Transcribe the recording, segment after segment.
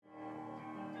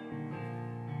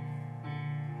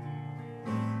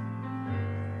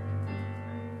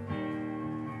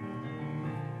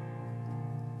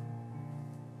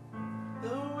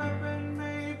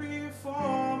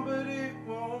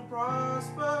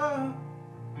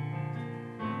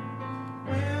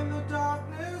When the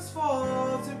darkness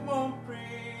falls, it won't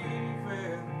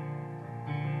prevail.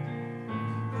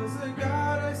 'Cause the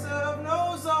God I serve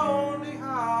knows only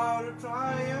how to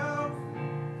triumph.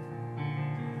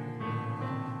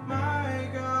 My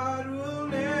God will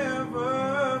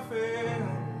never fail.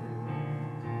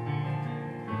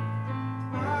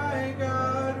 My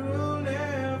God will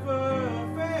never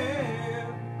fail.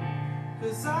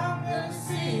 'Cause I'm gonna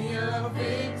see a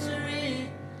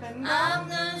victory, and I'm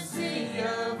gonna see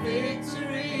a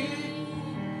victory.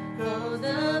 'Cause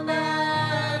the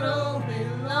battle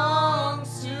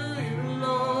belongs to you,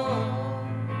 Lord.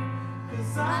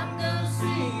 'Cause I'm gonna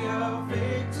see a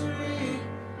victory.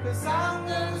 'Cause I'm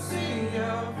gonna see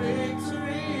a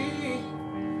victory.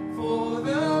 For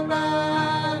the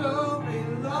battle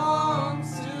belongs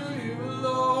to you,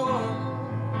 Lord.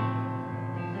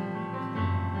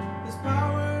 There's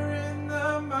power in the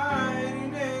mighty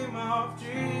name of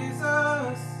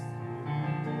Jesus.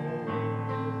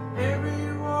 Every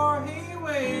war he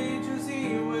wages, he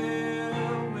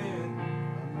will win.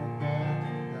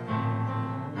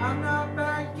 I'm not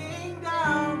backing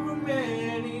down from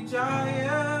any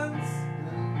giants,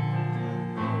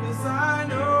 'cause I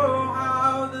know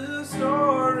how the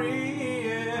story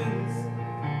ends.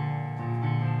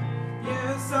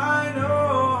 Yes, I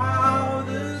know how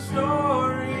the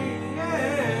story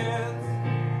ends.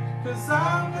 'Cause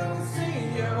I'm gonna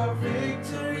see a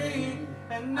victory,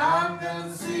 and I'm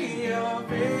gonna see a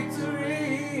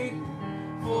victory.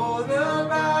 For the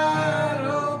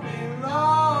battle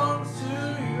belongs to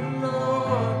you,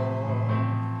 Lord.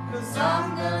 'Cause I'm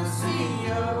gonna see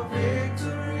a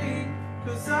victory.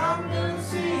 'Cause I'm gonna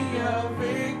see a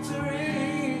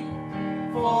victory.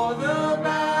 For the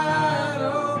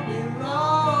battle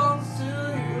belongs to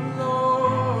you,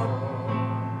 Lord.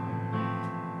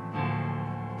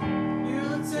 You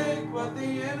take what the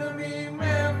enemy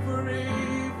meant for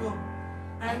evil,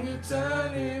 and you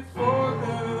turn it for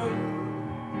good.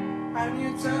 And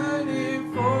you turn it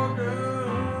for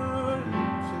good.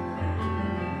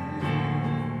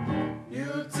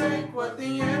 You take what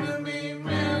the enemy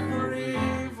meant for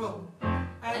evil,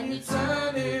 and you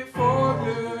turn it for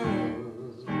good.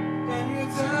 And you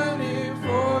turn it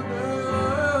for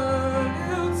good.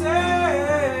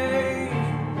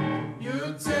 You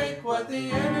take what the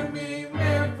enemy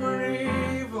meant for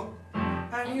evil,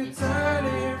 and you turn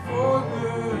it for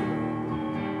good.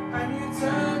 And you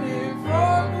turn it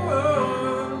for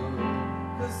good.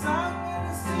 'Cause I'm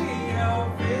gonna see a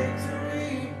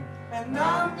victory, and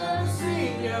I'm gonna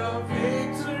see a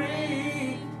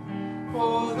victory.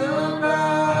 For the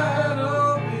battle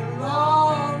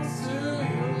belongs to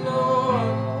you, Lord.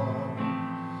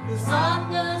 'Cause I'm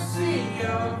gonna see a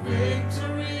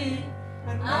victory,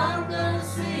 and I'm gonna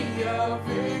see a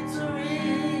victory.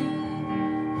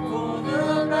 For the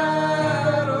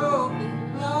battle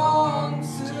belongs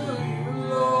to you,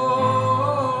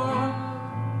 Lord.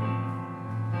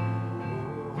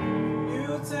 You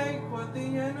take what the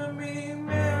enemy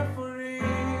meant for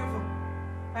evil,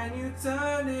 and you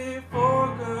turn it for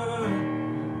good.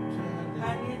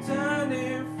 And you turn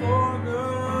it for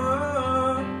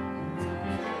good.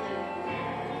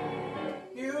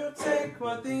 You take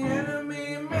what the enemy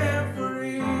meant for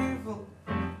evil,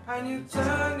 and you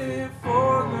turn it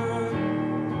for good.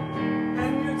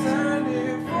 And you turn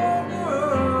it for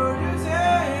good.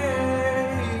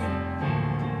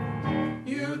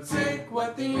 You take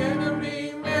what the enemy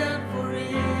meant for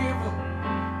evil,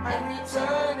 and you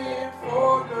turn it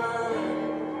for good.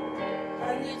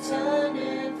 And you turn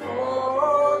it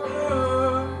for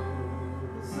good.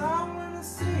 'Cause I'm gonna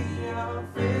see a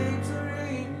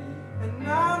victory, and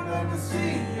I'm gonna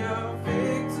see a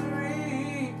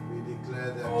victory. We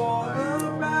declare that For the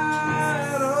tonight.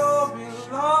 battle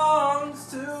belongs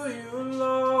to you,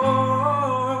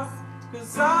 Lord.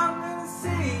 'Cause I'm gonna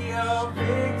see a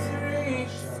victory,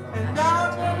 and I'm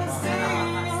gonna see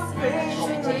a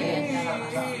victory.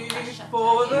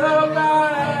 For the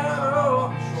battle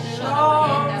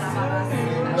belongs to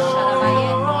you,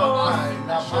 Lord.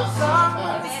 'Cause I'm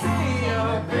gonna see a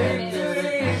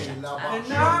victory, and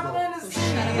I'm gonna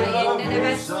see a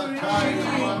victory.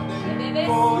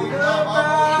 For the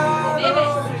battle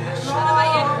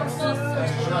belongs to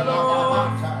you,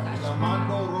 Lord.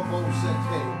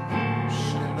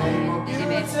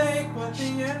 You take what the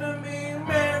enemy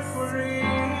meant for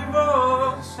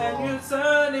evil, and you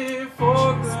turn it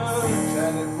for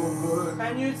good.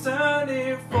 And you turn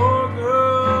it for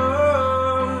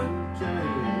good.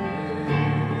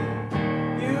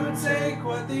 You take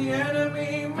what the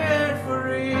enemy meant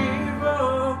for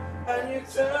evil, and you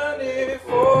turn it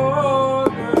for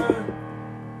good.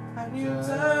 And and you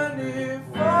turn it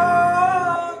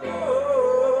for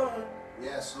good.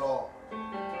 Yes, Lord.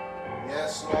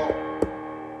 Yes, Lord.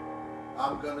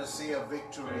 I'm going to see a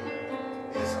victory.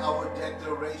 Is our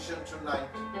declaration tonight.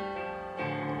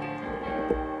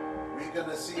 We're going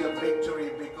to see a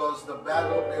victory because the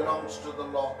battle belongs to the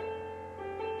Lord.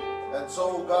 And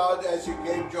so, God, as you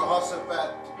gave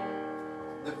Jehoshaphat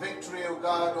the victory of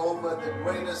God over the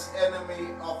greatest enemy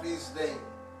of his day,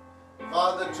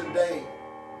 Father, today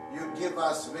you give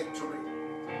us victory.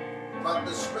 But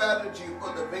the strategy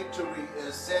for the victory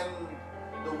is send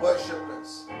the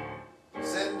worshipers,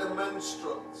 send the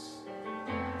minstrels,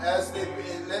 as they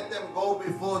let them go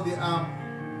before the ark,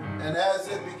 and as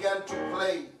they begin to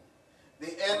play,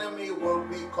 the enemy will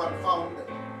be confounded.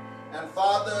 And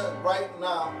Father, right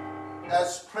now,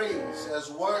 as praise, as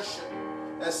worship,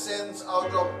 ascends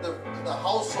out of the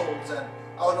households and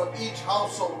out of each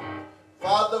household,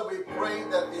 Father, we pray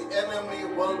that the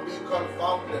enemy will be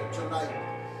confounded tonight.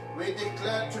 We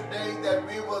declare today that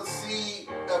we will see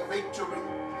a victory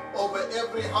over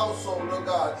every household, oh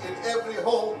God, in every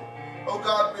home. Oh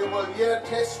God, we will hear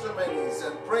testimonies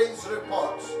and praise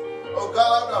reports, oh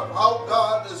God, of how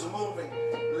God is moving.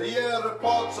 Hear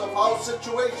reports of how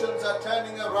situations are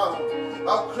turning around,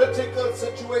 how critical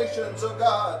situations, oh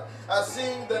God, are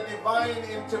seeing the divine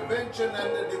intervention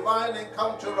and the divine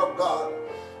encounter of God.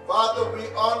 Father, we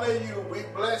honor you, we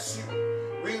bless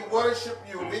you, we worship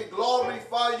you, we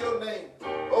glorify your name.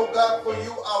 Oh God, for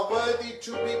you are worthy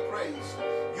to be praised.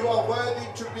 You are worthy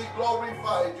to be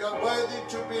glorified. You are worthy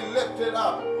to be lifted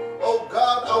up. Oh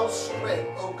God, our strength.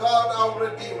 Oh God, our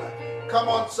Redeemer. Come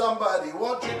on, somebody.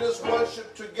 Won't you just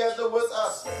worship together with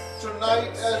us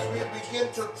tonight as we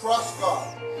begin to trust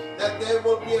God that there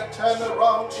will be a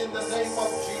turnaround in the name of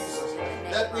Jesus.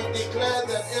 That we declare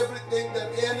that everything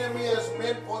that the enemy has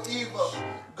meant for evil,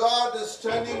 God is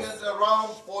turning it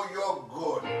around for your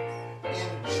good.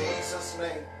 In Jesus'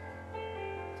 name.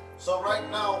 So right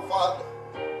now, Father,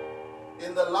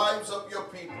 in the lives of your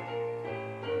people,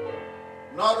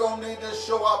 not only just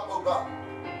show up, oh God,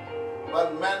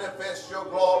 but manifest your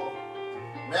glory,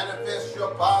 manifest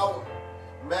your power,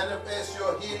 manifest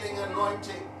your healing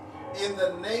anointing. In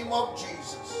the name of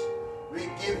Jesus, we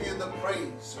give you the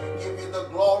praise, we give you the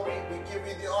glory, we give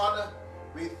you the honor.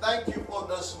 We thank you for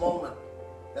this moment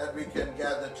that we can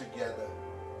gather together.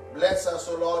 Bless us,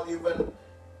 O Lord, even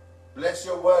bless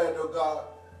your word, O God,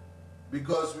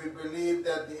 because we believe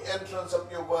that the entrance of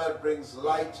your word brings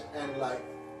light and life.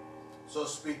 So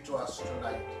speak to us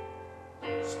tonight.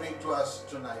 Speak to us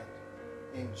tonight.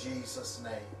 In Jesus'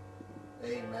 name.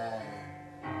 Amen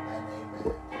and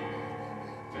amen.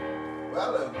 Amen.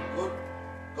 Well,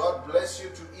 God bless you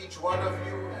to each one of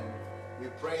you, and we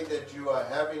pray that you are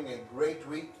having a great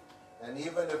week. And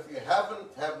even if you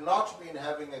have not been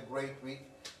having a great week,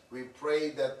 we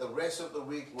pray that the rest of the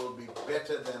week will be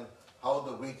better than how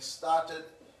the week started.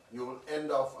 You will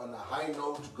end off on a high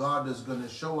note. God is going to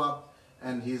show up,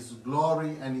 and his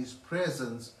glory and his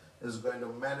presence is going to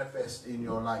manifest in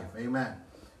your life. Amen.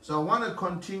 So I want to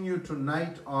continue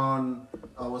tonight on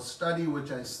our study,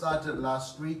 which I started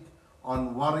last week,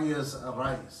 on Warriors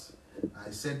Arise.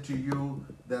 I said to you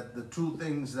that the two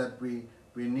things that we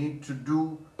need to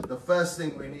do, the first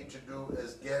thing we need to do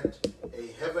is get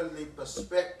a heavenly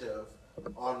perspective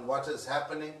on what is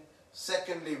happening.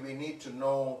 Secondly, we need to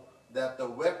know that the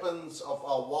weapons of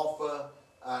our warfare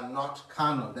are not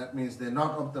carnal. That means they're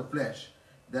not of the flesh.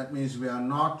 That means we are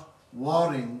not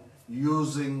warring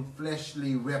using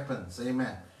fleshly weapons.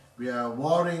 Amen. We are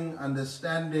warring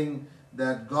understanding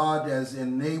that God has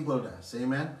enabled us.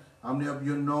 Amen. How many of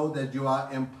you know that you are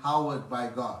empowered by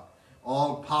God?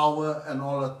 All power and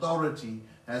all authority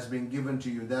has been given to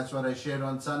you. That's what I shared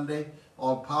on Sunday.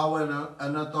 All power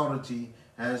and authority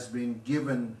has been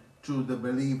given to the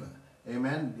believer.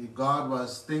 Amen. God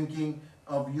was thinking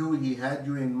of you. He had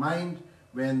you in mind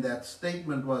when that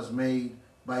statement was made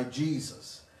by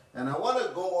Jesus. And I want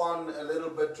to go on a little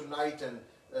bit tonight and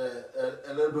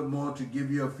a little bit more to give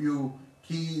you a few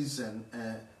keys and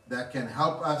that can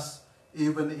help us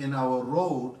even in our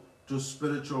road to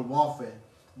spiritual warfare.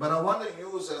 But I want to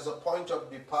use as a point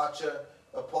of departure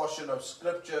a portion of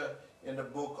scripture in the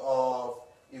book of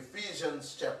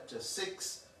Ephesians chapter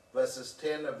 6 verses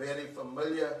 10, a very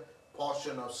familiar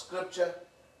portion of scripture,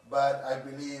 but I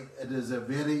believe it is a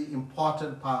very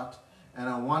important part, and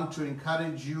I want to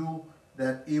encourage you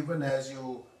that even as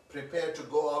you prepare to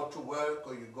go out to work,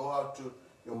 or you go out to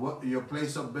your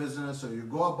place of business, or you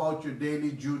go about your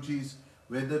daily duties,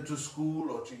 whether to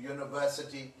school or to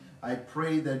university, I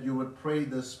pray that you would pray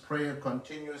this prayer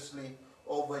continuously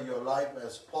over your life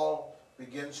as Paul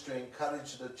begins to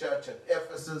encourage the church at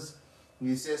Ephesus.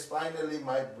 He says, finally,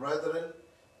 my brethren,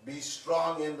 be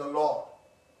strong in the Lord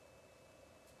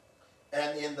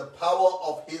and in the power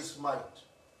of his might.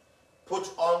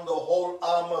 Put on the whole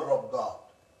armor of God.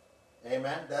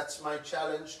 Amen. That's my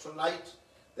challenge tonight,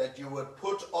 that you would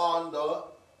put on the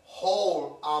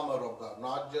whole armor of God,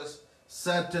 not just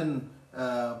certain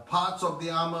parts of the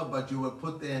armor, but you will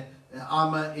put the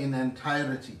armor in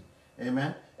entirety.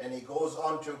 Amen. And he goes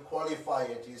on to qualify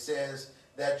it. He says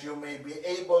that you may be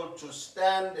able to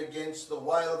stand against the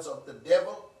wiles of the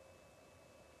devil.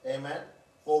 Amen.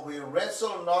 For we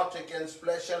wrestle not against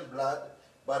flesh and blood,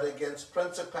 but against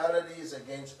principalities,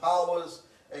 against powers,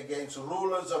 against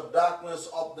rulers of darkness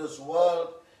of this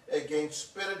world, against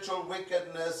spiritual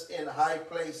wickedness in high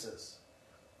places.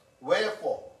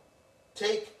 Wherefore,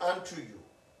 take unto you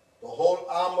the whole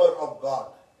armor of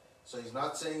God. So he's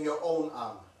not saying your own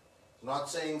armor. He's not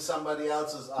saying somebody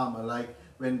else's armor. Like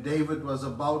when David was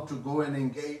about to go and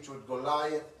engage with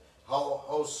Goliath,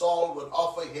 how Saul would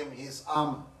offer him his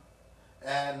armor.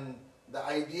 And the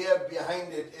idea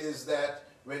behind it is that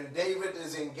when David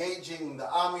is engaging the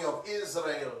army of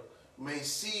Israel, may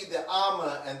see the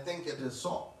armor and think it is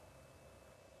Saul.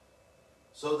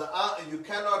 So you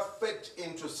cannot fit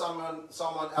into someone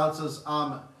else's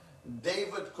armor.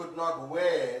 David could not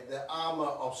wear the armor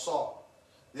of Saul.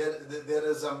 There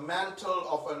is a mantle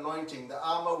of anointing. The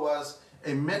armor was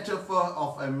a metaphor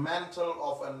of a mantle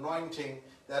of anointing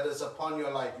that is upon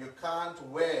your life. You can't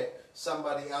wear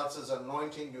somebody else's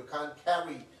anointing. You can't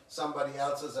carry somebody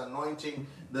else's anointing.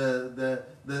 The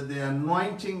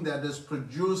anointing that is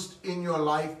produced in your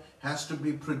life has to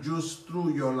be produced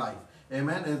through your life.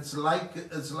 Amen. It's like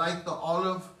the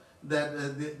olive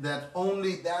that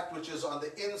only that which is on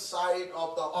the inside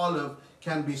of the olive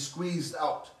can be squeezed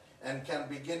out and can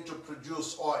begin to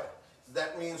produce oil.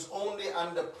 That means only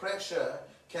under pressure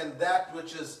can that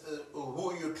which is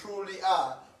who you truly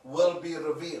are will be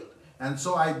revealed. And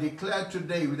so I declare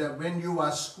today that when you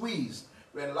are squeezed,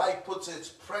 when life puts its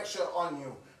pressure on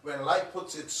you, when life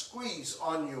puts its squeeze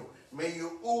on you, may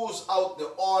you ooze out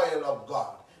the oil of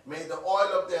God. May the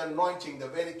oil of the anointing, the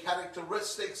very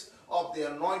characteristics of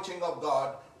the anointing of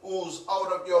God, ooze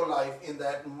out of your life in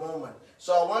that moment.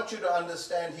 So I want you to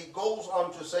understand, he goes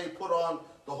on to say, put on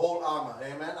the whole armor.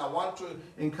 Amen. I want to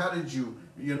encourage you.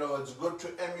 You know, it's good to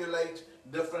emulate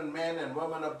different men and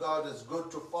women of God. It's good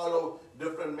to follow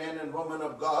different men and women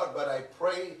of God. But I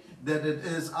pray that it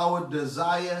is our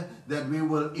desire that we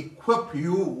will equip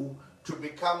you to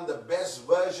become the best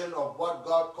version of what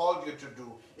God called you to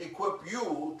do. Equip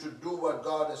you to do what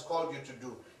God has called you to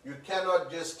do. You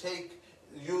cannot just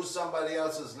use somebody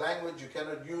else's language. You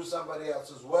cannot use somebody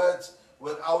else's words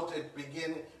without it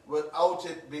beginning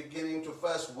to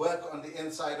first work on the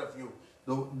inside of you.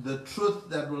 The truth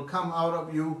that will come out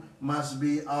of you must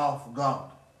be of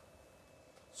God.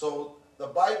 So the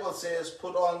Bible says,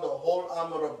 put on the whole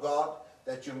armor of God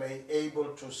that you may be able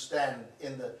to stand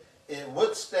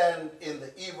withstand in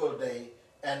the evil day,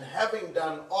 and having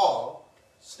done all,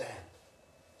 stand.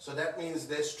 So that means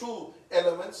there's two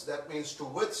elements. That means to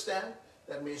withstand.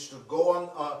 That means to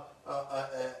go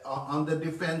on the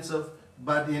defensive.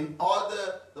 But in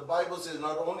order, the Bible says,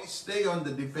 not only stay on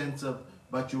the defensive,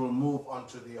 but you will move on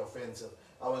to the offensive.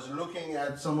 I was looking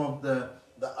at some of the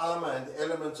armor and the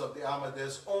elements of the armor.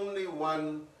 There's only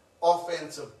one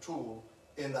offensive tool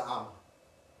in the armor.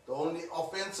 The only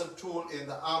offensive tool in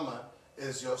the armor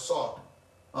is your sword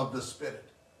of the Spirit.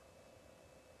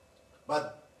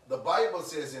 But the Bible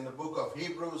says in the book of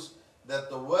Hebrews that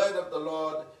the word of the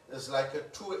Lord is like a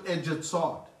two-edged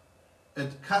sword.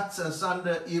 It cuts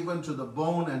asunder even to the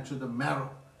bone and to the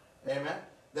marrow. Amen.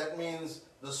 That means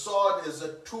the sword is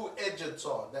a two-edged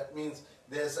sword. That means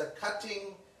there's a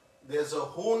cutting, there's a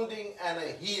wounding and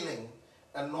a healing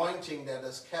anointing that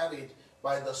is carried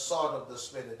by the sword of the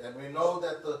Spirit. And we know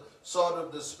that the sword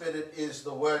of the Spirit is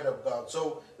the word of God.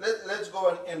 So let's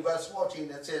go in verse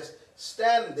 14. It says,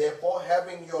 stand therefore,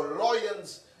 having your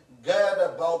loins girt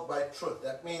about by truth.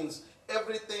 That means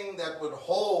everything that would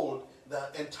hold the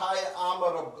entire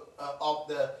armor of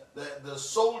the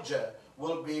soldier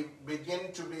will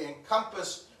begin to be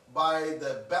encompassed by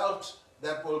the belt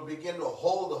that will begin to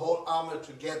hold the whole armor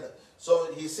together.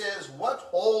 So he says, what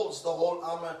holds the whole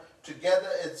armor together?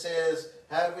 It says,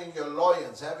 having your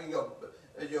loins, having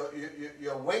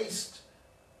your waist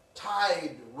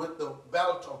tied with the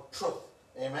belt of truth.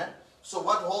 Amen. So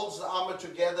what holds the armor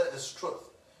together is truth.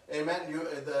 Amen.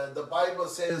 The Bible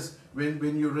says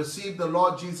when you receive the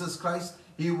Lord Jesus Christ,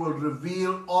 he will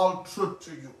reveal all truth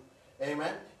to you.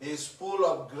 Amen. He is full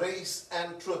of grace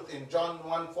and truth. In John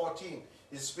 1:14,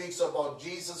 he speaks about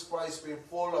Jesus Christ being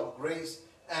full of grace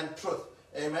and truth.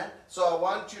 Amen. So I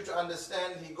want you to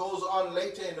understand, he goes on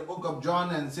later in the book of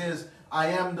John and says, I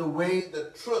am the way,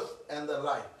 the truth, and the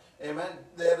life. Amen.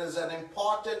 There is an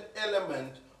important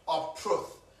element of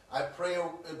truth. I pray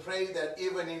that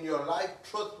even in your life,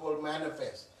 truth will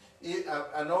manifest.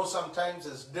 I know sometimes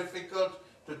it's difficult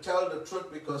to tell the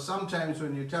truth, because sometimes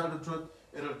when you tell the truth,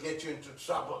 it'll get you into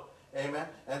trouble. Amen.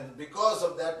 And because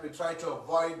of that, we try to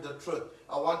avoid the truth.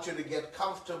 I want you to get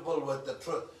comfortable with the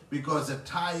truth, because it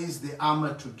ties the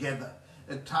armor together.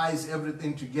 It ties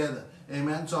everything together.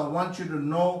 Amen. So I want you to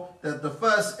know that the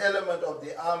first element of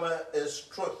the armor is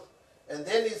truth. And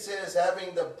then it says,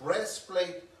 having the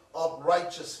breastplate of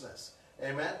righteousness.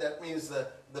 Amen. That means the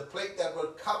plate that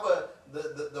will cover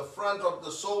the front of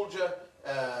the soldier,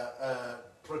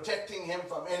 protecting him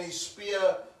from any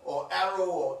spear or arrow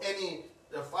or any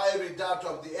fiery dart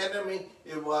of the enemy.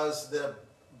 It was the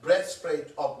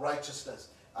breastplate of righteousness.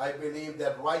 I believe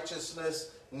that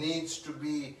righteousness needs to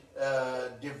be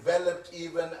developed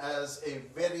even as a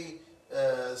very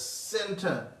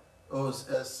center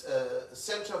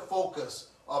focus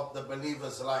of the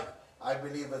believer's life. I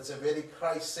believe it's a very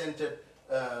Christ-centered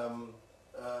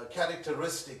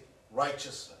characteristic,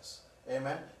 righteousness.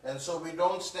 Amen. And so we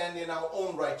don't stand in our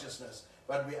own righteousness,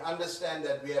 but we understand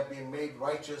that we have been made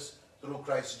righteous through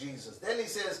Christ Jesus. Then he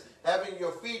says, having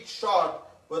your feet shod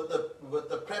with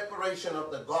the preparation of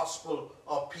the gospel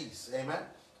of peace. Amen.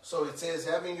 So it says,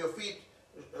 having your feet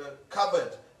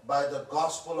covered by the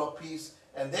gospel of peace.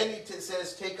 And then it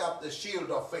says, take up the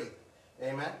shield of faith.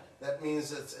 Amen. That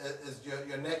means it's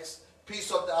your next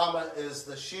piece of the armor is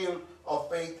the shield of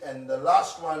faith. And the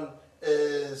last one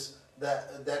is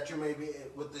that you may be,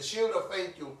 with the shield of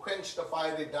faith, you quench the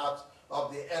fiery darts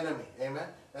of the enemy. Amen.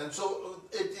 And so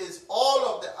it is, all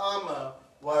of the armor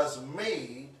was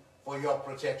made for your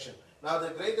protection. Now the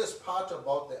greatest part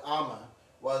about the armor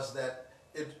was that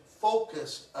it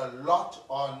focused a lot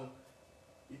on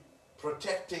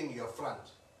protecting your front.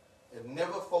 It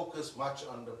never focused much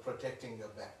on the protecting your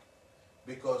back,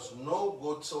 because no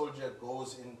good soldier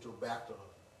goes into battle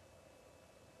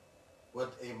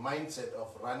with a mindset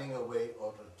of running away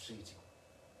or retreating.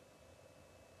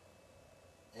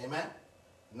 Amen?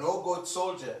 No good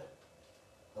soldier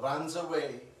runs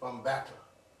away from battle.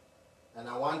 And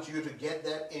I want you to get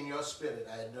that in your spirit.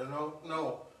 I do not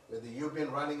know whether you've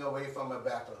been running away from a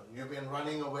battle. You've been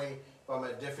running away from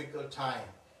a difficult time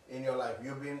in your life.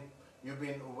 You've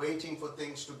been waiting for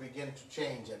things to begin to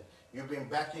change, and you've been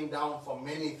backing down for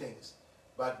many things.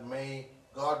 But may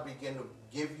God begin to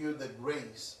give you the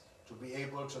grace to be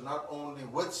able to not only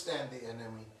withstand the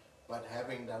enemy, but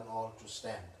having done all to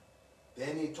stand.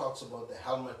 Then he talks about the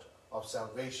helmet of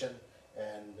salvation,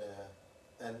 and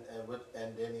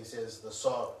then he says the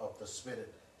sword of the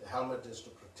Spirit. The helmet is to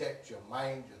protect your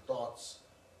mind, your thoughts,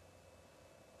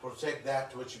 protect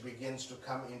that which begins to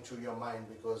come into your mind,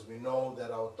 because we know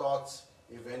that our thoughts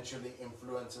eventually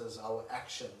influences our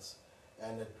actions,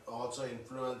 and it also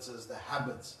influences the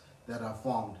habits that are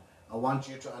formed. I want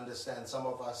you to understand, some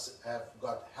of us have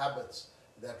got habits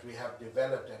that we have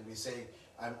developed, and we say,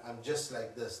 I'm just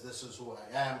like this. This is who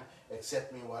I am.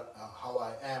 Accept me how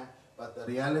I am. But the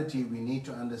reality, we need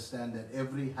to understand that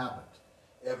every habit,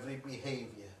 every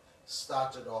behavior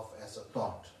started off as a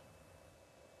thought.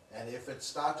 And if it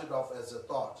started off as a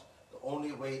thought, the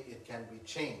only way it can be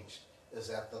changed is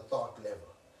at the thought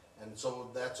level. And so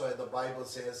that's why the Bible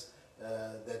says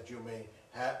that you may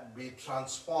be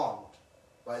transformed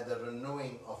by the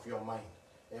renewing of your mind.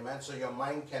 Amen. So your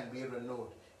mind can be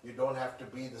renewed. You don't have to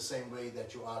be the same way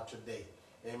that you are today.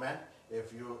 Amen.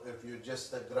 If you're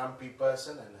just a grumpy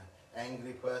person and an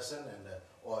angry person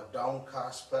or a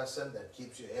downcast person that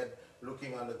keeps your head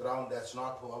looking on the ground, that's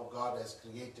not how God has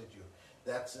created you.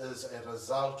 That is a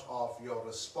result of your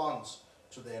response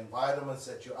to the environments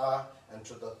that you are, and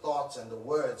to the thoughts and the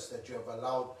words that you have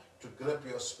allowed to grip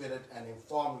your spirit and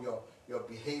inform your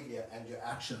behavior and your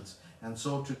actions. And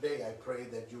so today I pray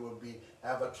that you will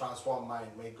have a transformed mind.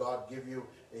 May God give you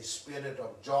a spirit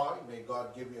of joy. May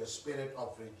God give you a spirit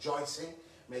of rejoicing.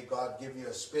 May God give you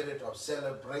a spirit of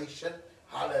celebration.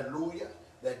 Hallelujah.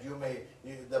 That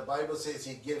the Bible says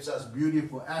he gives us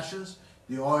beautiful ashes,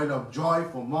 the oil of joy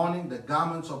for mourning, the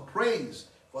garments of praise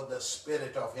for the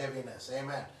spirit of heaviness.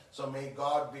 Amen. So may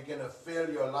God begin to fill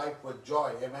your life with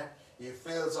joy. Amen. He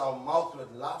fills our mouth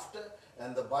with laughter,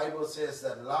 and the Bible says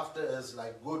that laughter is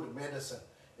like good medicine.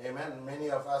 Amen. Many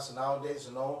of us nowadays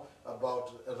know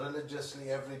about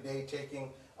religiously every day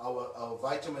taking our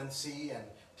vitamin C and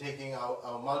taking our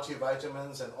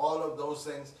multivitamins and all of those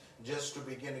things just to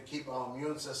begin to keep our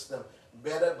immune system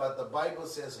better. But the Bible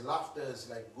says laughter is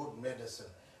like good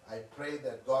medicine. I pray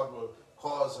that God will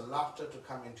cause laughter to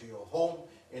come into your home,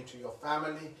 into your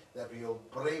family, that we'll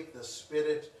break the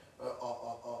spirit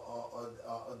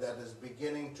that is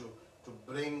beginning to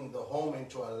bring the home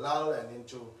into a lull and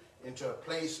into a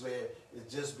place where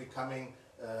it's just becoming,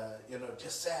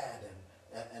 just sad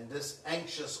and just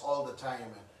anxious all the time.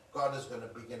 And God is going to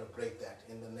begin to break that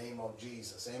in the name of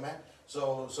Jesus. Amen.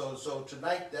 So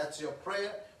tonight, that's your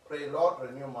prayer. Pray, Lord,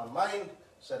 renew my mind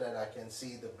so that I can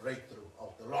see the breakthrough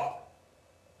of the Lord.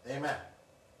 Amen.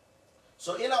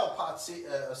 So in our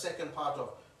second part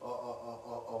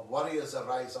of Warriors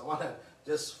Arise, I want to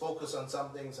just focus on some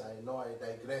things. I know I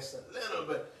digressed a little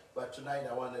bit, but tonight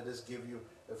I want to just give you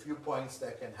a few points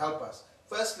that can help us.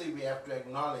 Firstly, we have to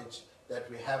acknowledge that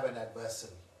we have an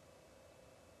adversary.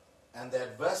 And the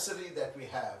adversary that we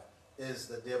have is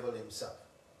the devil himself.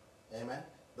 Amen.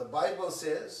 The Bible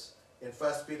says in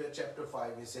 1 Peter chapter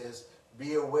 5, it says,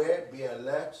 be aware, be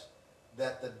alert,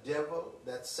 that the devil,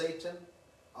 that Satan,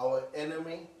 our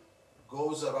enemy,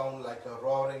 goes around like a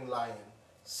roaring lion,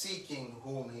 seeking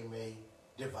whom he may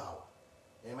devour.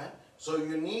 Amen. So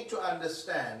you need to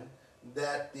understand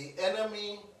that the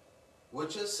enemy,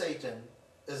 which is Satan,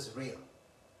 is real.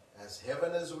 As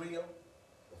heaven is real,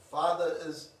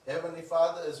 Heavenly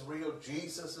Father is real,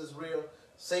 Jesus is real,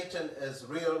 Satan is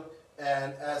real,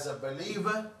 and as a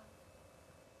believer,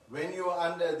 when you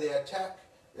are under the attack,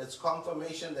 it's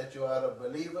confirmation that you are a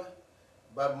believer.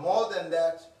 But more than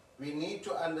that, we need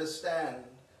to understand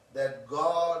that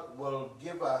God will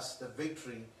give us the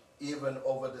victory even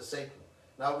over the Satan.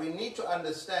 Now we need to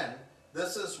understand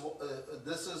this is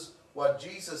what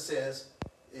Jesus says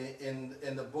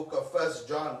in the book of 1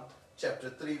 John chapter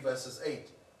 3 verses 8.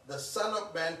 The Son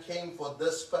of Man came for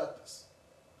this purpose,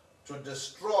 to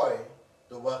destroy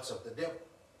the works of the devil.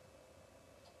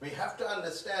 We have to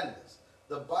understand this.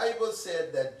 The Bible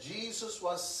said that Jesus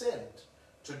was sent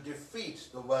to defeat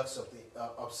the works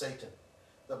of Satan.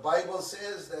 The Bible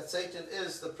says that Satan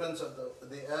is the prince of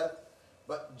the earth,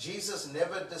 but Jesus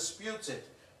never disputes it.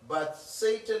 But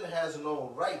Satan has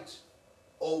no right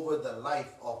over the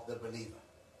life of the believer.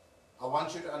 I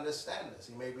want you to understand this.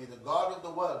 He may be the God of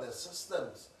the world, the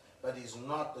systems, but he's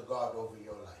not the God over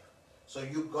your life. So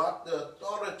you got the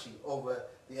authority over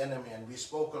the enemy, and we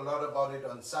spoke a lot about it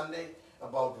on Sunday,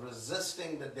 about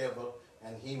resisting the devil,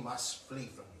 and he must flee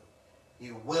from you.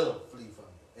 He will flee from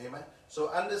you. Amen. So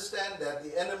understand that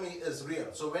the enemy is real.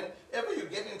 So whenever you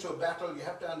get into a battle, you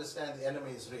have to understand the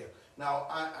enemy is real. Now,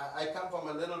 I come from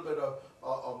a little bit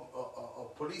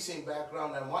of policing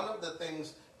background, and one of the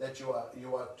things that you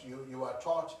are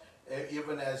taught,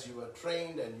 even as you are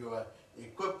trained and you are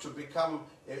equipped to become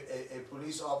a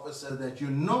police officer, that you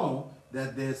know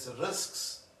that there's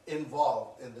risks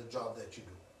involved in the job that you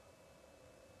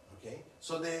do. Okay?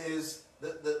 So there is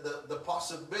the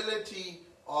possibility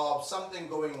of something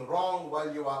going wrong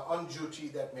while you are on duty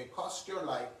that may cost your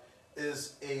life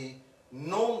is a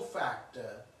known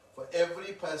factor for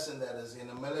every person that is in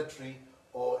a military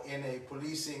or in a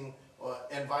policing or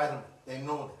environment. They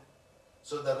know that.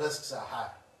 So the risks are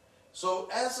high. So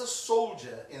as a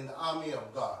soldier in the army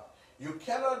of God, you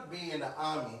cannot be in an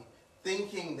army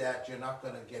thinking that you're not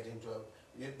going to get into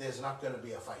there's not going to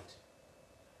be a fight.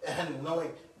 And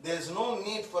knowing there's no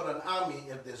need for an army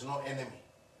if there's no enemy.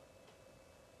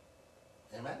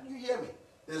 Amen? You hear me?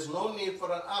 There's no need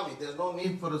for an army. There's no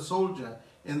need for a soldier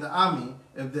in the army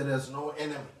if there is no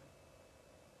enemy.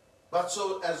 But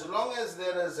so as long as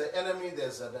there is an enemy,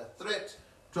 there's a threat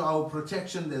to our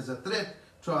protection, there's a threat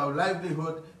to our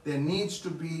livelihood, there needs to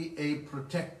be a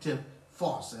protective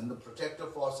force. And the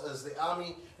protective force is the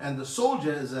army, and the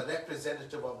soldier is a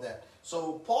representative of that.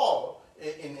 So Paul,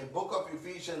 in the book of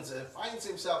Ephesians, finds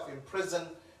himself in prison,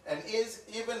 and is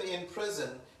even in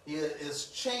prison, he is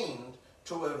chained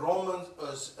to a Roman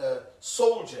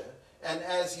soldier. And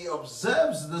as he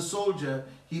observes the soldier,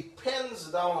 he pens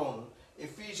down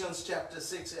Ephesians chapter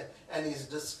 6, and he's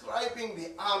describing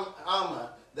the armor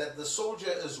that the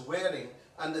soldier is wearing,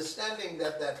 understanding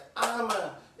that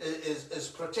armor is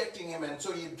protecting him. And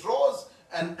so he draws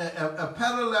a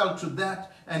parallel to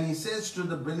that, and he says to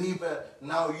the believer,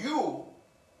 now you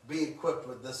be equipped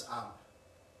with this armor.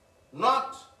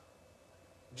 Not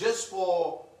just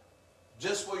for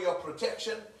your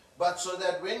protection, but so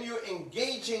that when you're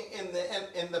engaging in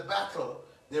the battle,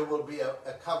 there will be a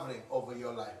covering over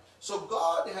your life. So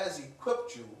God has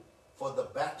equipped you for the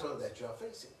battle that you are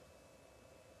facing.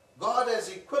 God has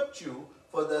equipped you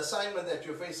for the assignment that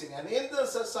you're facing. And in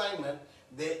this assignment,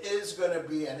 there is going to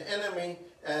be an enemy,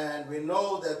 and we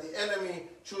know that the enemy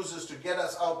chooses to get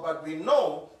us out, but we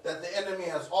know that the enemy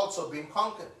has also been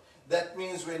conquered. That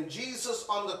means when Jesus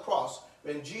on the cross,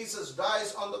 when Jesus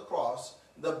dies on the cross,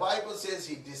 the Bible says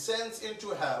he descends into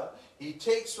hell. He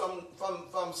takes from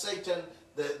Satan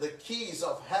the keys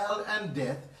of hell and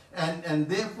death. And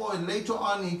therefore, later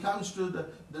on, he comes to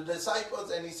the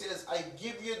disciples and he says, I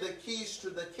give you the keys to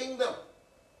the kingdom.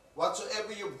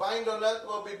 Whatsoever you bind on earth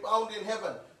will be bound in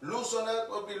heaven. Loose on earth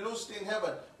will be loosed in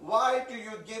heaven. Why do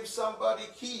you give somebody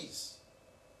keys?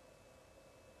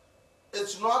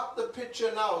 It's not the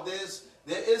picture now.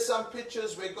 There is some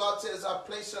pictures where God says, I've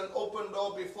placed an open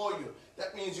door before you.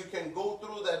 That means you can go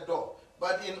through that door.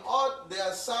 But there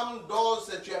are some doors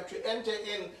that you have to enter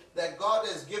in that God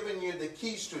has given you the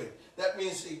keys to it. That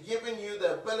means He's given you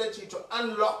the ability to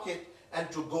unlock it and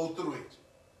to go through it.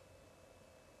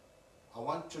 I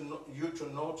want you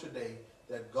to know today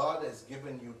that God has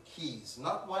given you keys,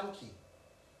 not one key.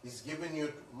 He's given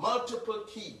you multiple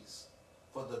keys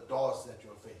for the doors that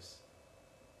you'll face.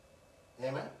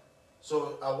 Amen?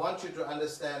 So I want you to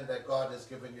understand that God has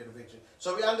given you the victory.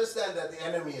 So we understand that the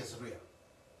enemy is real.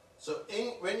 So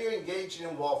when you engage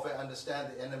in warfare,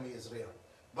 understand the enemy is real.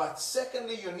 But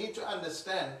secondly, you need to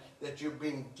understand that you've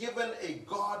been given a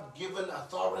God-given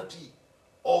authority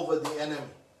over the enemy.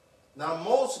 Now,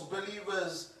 most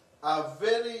believers are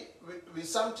we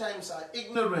sometimes are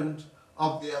ignorant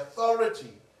of the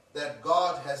authority that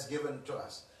God has given to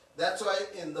us. That's why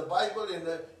in the Bible,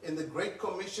 in the Great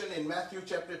Commission in Matthew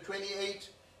chapter 28,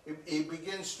 he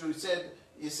begins to say,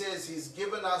 he says he's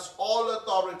given us all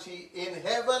authority in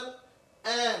heaven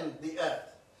and the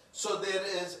earth. So there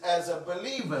is, as a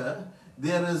believer,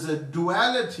 there is a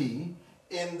duality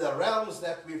in the realms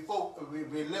that we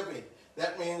live in.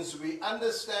 That means we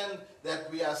understand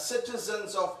that we are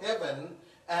citizens of heaven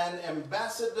and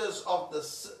ambassadors of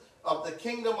the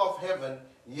kingdom of heaven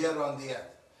here on the earth.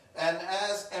 And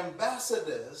as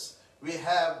ambassadors, we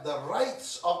have the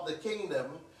rights of the kingdom,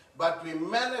 but we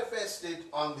manifest it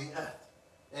on the earth.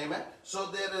 Amen? So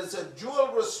there is a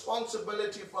dual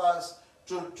responsibility for us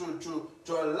to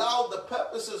allow the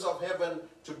purposes of heaven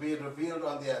to be revealed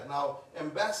on the earth. Now,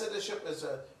 ambassadorship is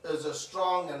a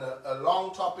strong and a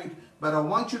long topic, but I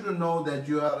want you to know that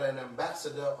you are an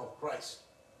ambassador of Christ.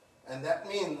 And that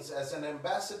means as an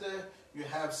ambassador, you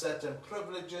have certain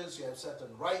privileges, you have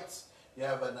certain rights, you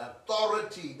have an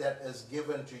authority that is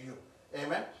given to you.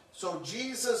 Amen? So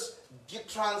Jesus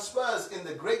transfers in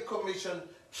the Great Commission,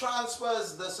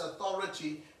 transfers this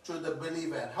authority to the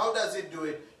believer. And how does he do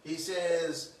it? He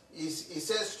says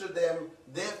to them,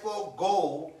 therefore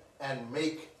go and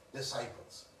make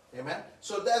disciples. Amen?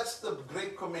 So that's the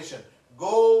Great Commission.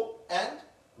 Go and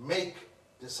make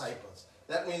disciples.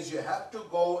 That means you have to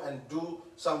go and do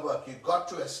some work. You've got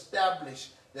to establish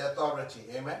the authority.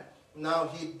 Amen? Now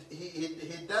he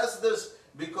does this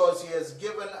because he has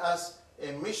given us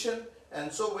a mission.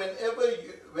 And so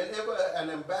whenever an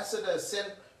ambassador is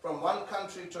sent from one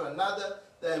country to another,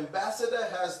 the ambassador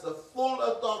has the full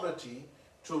authority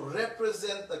to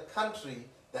represent the country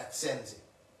that sends him.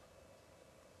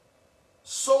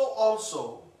 So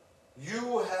also,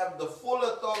 you have the full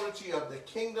authority of the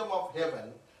kingdom of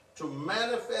heaven to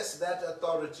manifest that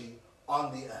authority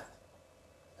on the earth.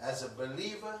 As a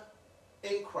believer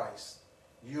in Christ,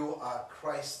 you are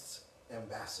Christ's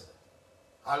ambassador.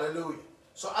 Hallelujah.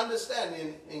 So understand,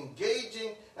 in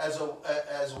engaging as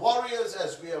warriors,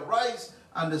 as we arise,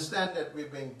 understand that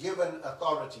we've been given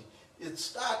authority. It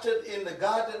started in the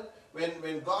garden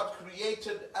when God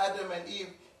created Adam and Eve.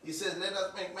 He says, let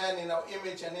us make man in our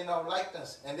image and in our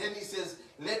likeness. And then he says,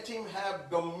 let him have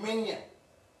dominion.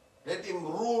 Let him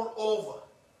rule over.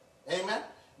 Amen?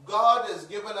 God has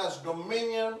given us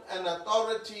dominion and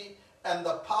authority and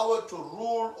the power to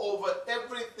rule over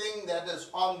everything that is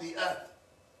on the earth.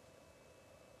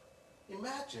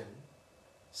 Imagine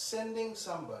sending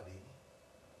somebody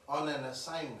on an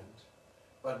assignment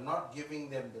but not giving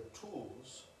them the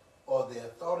tools or the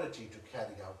authority to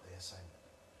carry out the assignment.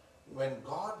 When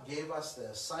God gave us the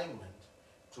assignment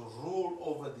to rule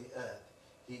over the earth,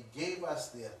 He gave us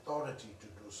the authority to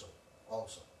do so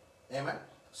also. Amen?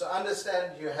 So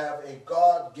understand, you have a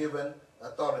God-given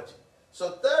authority.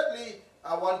 So thirdly,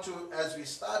 I want to, as we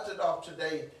started off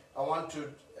today,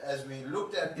 as we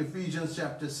looked at Ephesians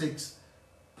chapter 6,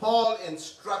 Paul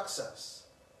instructs us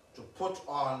to put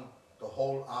on the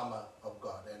whole armor of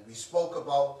God. And we spoke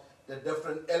about the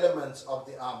different elements of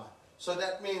the armor. So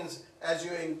that means as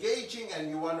you're engaging and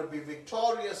you want to be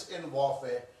victorious in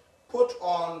warfare, put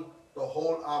on the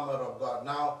whole armor of God.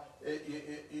 Now,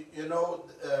 you know,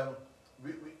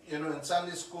 in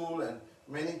Sunday school and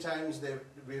many times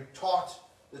we've taught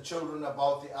the children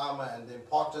about the armor and the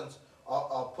importance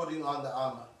of putting on the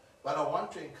armor. But I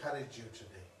want to encourage you today.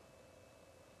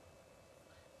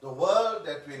 The world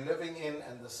that we're living in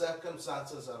and the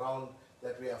circumstances around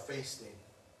that we are faced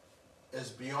in is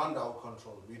beyond our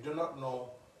control. We do not know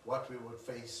what we would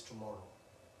face tomorrow.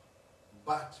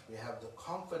 But we have the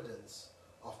confidence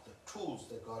of the tools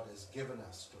that God has given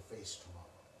us to face tomorrow.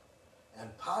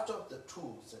 And part of the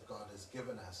tools that God has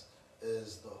given us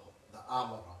is the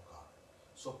armor of God.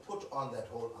 So put on that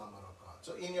whole armor of God.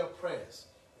 So in your prayers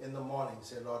in the morning,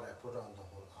 say, Lord, I put on the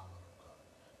whole armor of God.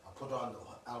 I put on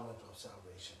the helmet of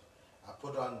salvation. I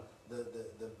put on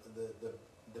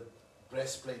the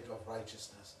breastplate of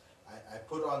righteousness. I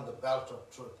put on the belt of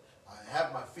truth. I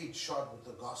have my feet shod with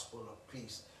the gospel of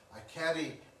peace. I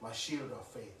carry my shield of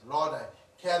faith. Lord, I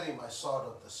carry my sword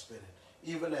of the Spirit.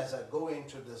 Even as I go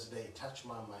into this day, touch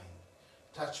my mind,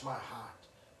 touch my heart.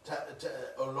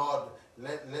 Oh Lord,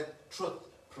 let truth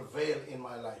prevail in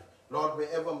my life. Lord,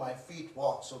 wherever my feet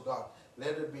walks, oh God,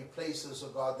 let it be places,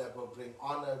 oh God, that will bring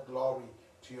honor, glory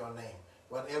to your name.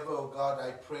 Whatever, oh God,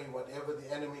 I pray, whatever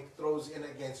the enemy throws in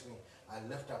against me, I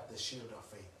lift up the shield of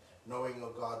faith, knowing,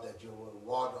 oh God, that you will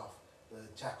ward off the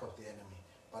attack of the enemy.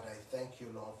 But I thank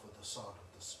you, Lord, for the sword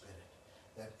of the Spirit,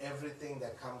 that everything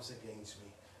that comes against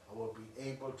me, I will be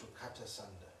able to cut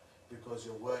asunder, because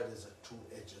your word is a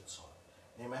two-edged sword.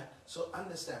 Amen? So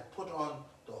understand, put on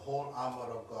the whole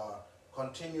armor of God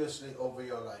continuously over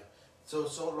your life. So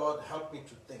Lord, help me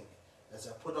to think as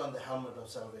I put on the helmet of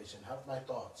salvation. Help my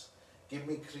thoughts. Give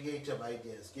me creative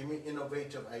ideas. Give me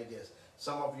innovative ideas.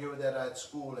 Some of you that are at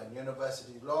school and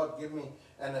university, Lord, give me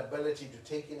an ability to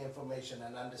take in information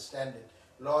and understand it.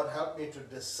 Lord, help me to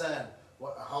discern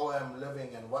how I am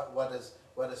living and what is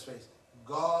faced.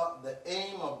 God, the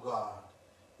aim of God,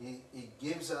 He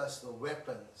gives us the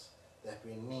weapons that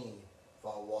we need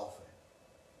for our warfare.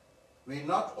 We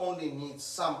not only need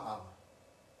some armor,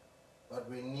 but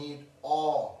we need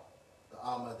all the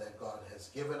armor that God has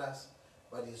given us,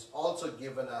 but He's also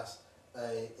given us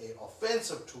an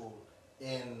offensive tool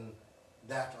in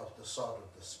that of the sword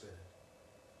of the Spirit.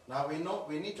 Now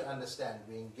we need to understand,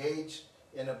 we engage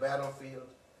in a battlefield.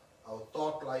 Our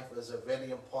thought life is a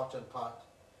very important part.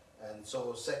 And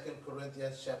so 2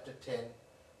 Corinthians chapter 10,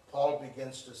 Paul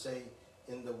begins to say,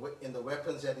 in the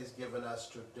weapons that He's given us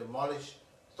to demolish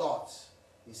thoughts,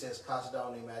 he says, cast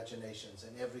down imaginations,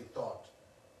 and every thought,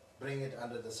 bring it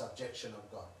under the subjection of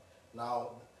God.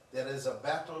 Now, there is a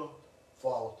battle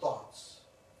for our thoughts,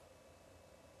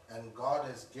 and God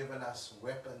has given us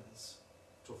weapons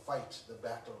to fight the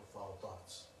battle for our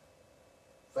thoughts.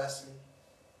 Firstly,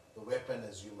 the weapon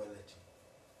is humility.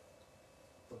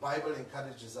 The Bible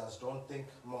encourages us, don't think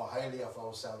more highly of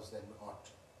ourselves than we ought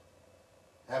to.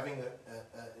 Having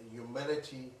a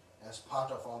humility as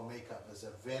part of our makeup is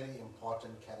a very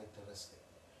important characteristic.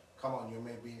 Come on, you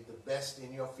may be the best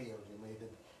in your field. You may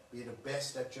be the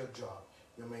best at your job.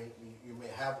 You may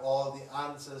have all the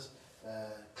answers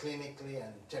clinically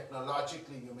and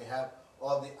technologically. You may have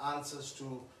all the answers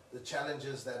to the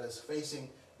challenges that is facing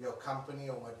your company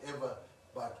or whatever.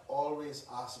 But always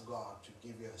ask God to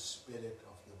give you a spirit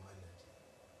of humility.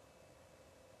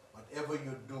 Whatever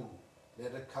you do,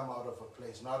 let it come out of a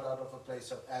place, not out of a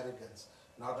place of arrogance,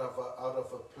 not out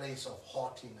of a place of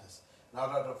haughtiness, not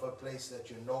out of a place that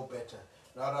you know better,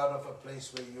 not out of a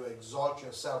place where you exalt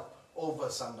yourself over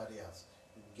somebody else.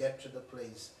 You get to the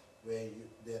place where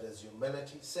there is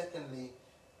humility. Secondly,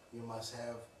 you must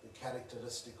have the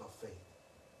characteristic of faith.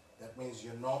 That means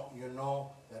you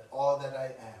know that all that I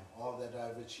am, all that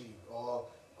I've achieved, all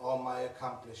my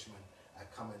accomplishment, I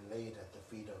come and lay it at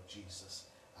the feet of Jesus.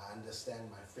 I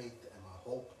understand my faith and my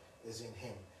hope is in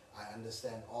Him. I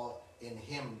understand all in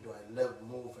Him do I live,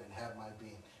 move, and have my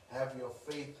being. Have your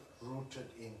faith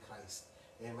rooted in Christ.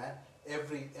 Amen.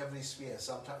 Every sphere.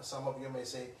 Sometimes some of you may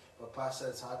say, but Pastor,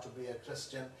 it's hard to be a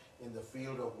Christian in the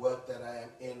field of work that I am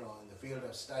in, or in the field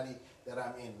of study that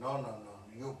I'm in. No.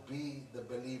 You be the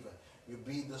believer. You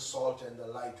be the salt and the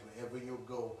light wherever you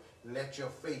go. Let your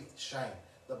faith shine.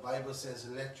 The Bible says,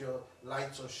 let your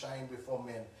light so shine before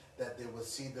men that they will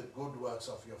see the good works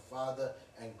of your Father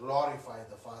and glorify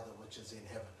the Father which is in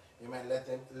heaven. Amen.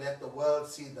 Let the world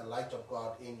see the light of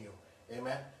God in you.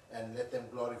 Amen. And let them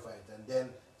glorify it. And then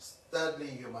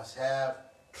thirdly, you must have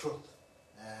truth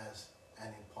as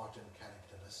an important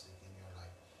characteristic in your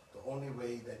life. The only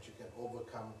way that you can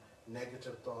overcome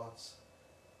negative thoughts,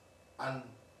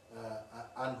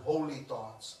 unholy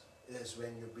thoughts, is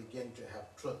when you begin to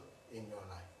have truth in your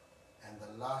life. And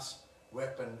the last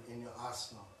weapon in your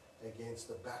arsenal against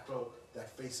the battle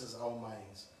that faces our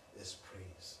minds is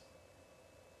praise.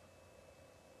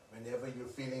 Whenever you're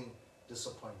feeling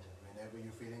disappointed, whenever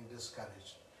you're feeling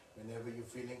discouraged, whenever you're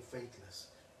feeling faithless,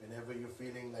 whenever you're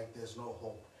feeling like there's no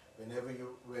hope, whenever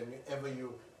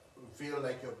you feel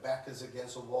like your back is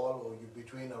against a wall or you're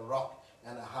between a rock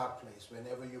and a hard place,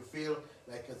 whenever you feel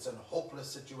like it's a hopeless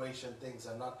situation, things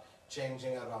are not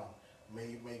changing around,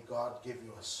 may God give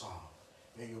you a song.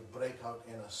 May you break out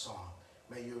in a song.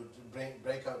 May you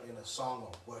break out in a song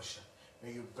of worship.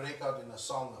 May you break out in a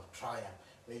song of triumph.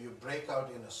 May you break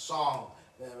out in a song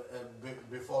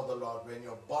before the Lord, when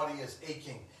your body is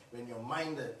aching, when your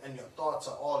mind and your thoughts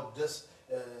are all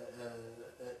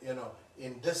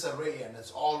in disarray and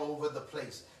it's all over the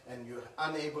place and you're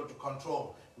unable to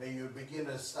control. May you begin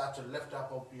to start to lift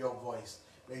up your voice.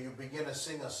 May you begin to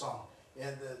sing a song.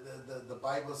 And the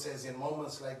Bible says in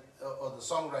moments like, or the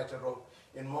songwriter wrote,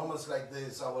 in moments like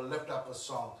this, I will lift up a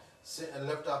song,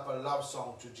 lift up a love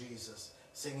song to Jesus,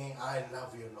 singing, I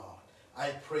love you, Lord. I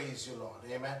praise you, Lord.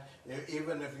 Amen.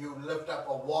 Even if you lift up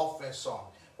a warfare song,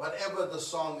 whatever the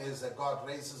song is that God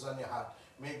raises on your heart,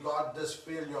 may God just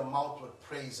fill your mouth with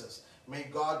praises. May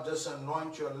God just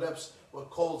anoint your lips with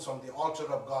coals from the altar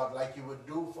of God like he would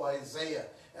do for Isaiah,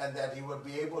 and that he would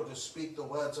be able to speak the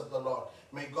words of the Lord.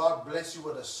 May God bless you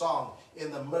with a song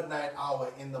in the midnight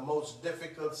hour, in the most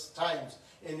difficult times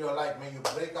in your life. May you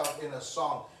break out in a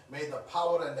song. May the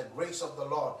power and the grace of the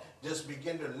Lord just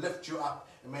begin to lift you up.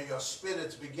 And may your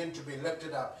spirits begin to be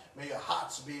lifted up. May your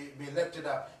hearts be lifted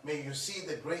up. May you see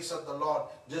the grace of the Lord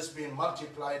just being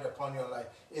multiplied upon your life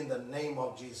in the name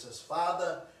of Jesus.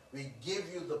 Father, we give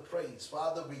you the praise.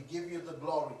 Father, we give you the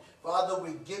glory. Father,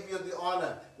 we give you the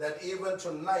honor that even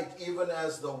tonight, even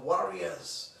as the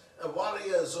warriors,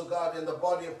 oh God, in the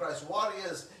body of Christ,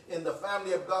 warriors in the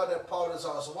family of God at Paul's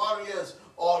house, warriors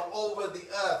all over the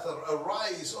earth,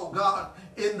 arise, oh God,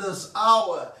 in this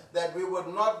hour, that we would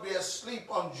not be asleep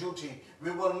on duty.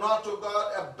 We will not, oh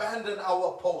God, abandon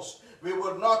our post. We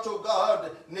will not, oh God,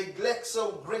 neglect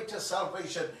so great a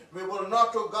salvation. We will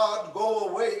not, oh God, go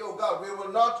away, oh God. We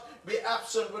will not be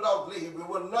absent without leave. We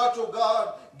will not, oh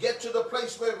God, get to the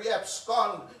place where we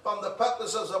abscond from the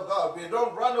purposes of God. We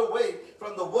don't run away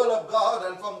from the will of God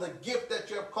and from the gift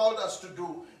that you have called us to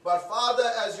do. But Father,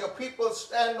 as your people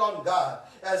stand on God,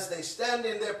 as they stand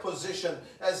in their position,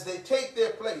 as they take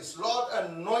their place, Lord,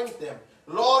 anoint them.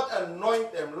 Lord,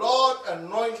 anoint them. Lord,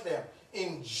 anoint them.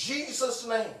 In Jesus'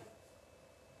 name,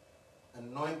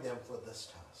 anoint them for this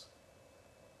task.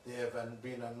 They have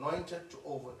been anointed to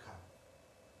overcome.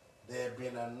 They have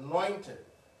been anointed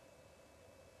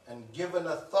and given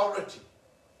authority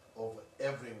over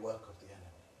every work of the enemy.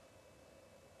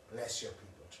 Bless your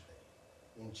people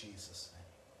today. In Jesus' name.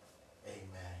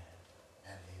 Amen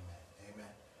and amen.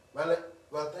 Amen.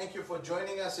 Well, thank you for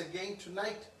joining us again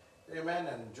tonight. Amen.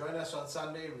 And join us on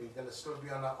Sunday. We're going to still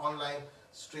be on our online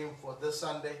stream for this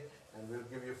Sunday. And we'll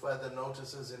give you further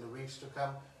notices in the weeks to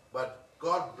come. But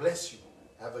God bless you.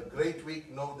 Have a great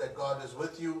week. Know that God is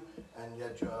with you and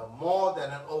yet you are more than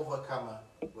an overcomer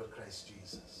with Christ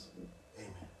Jesus.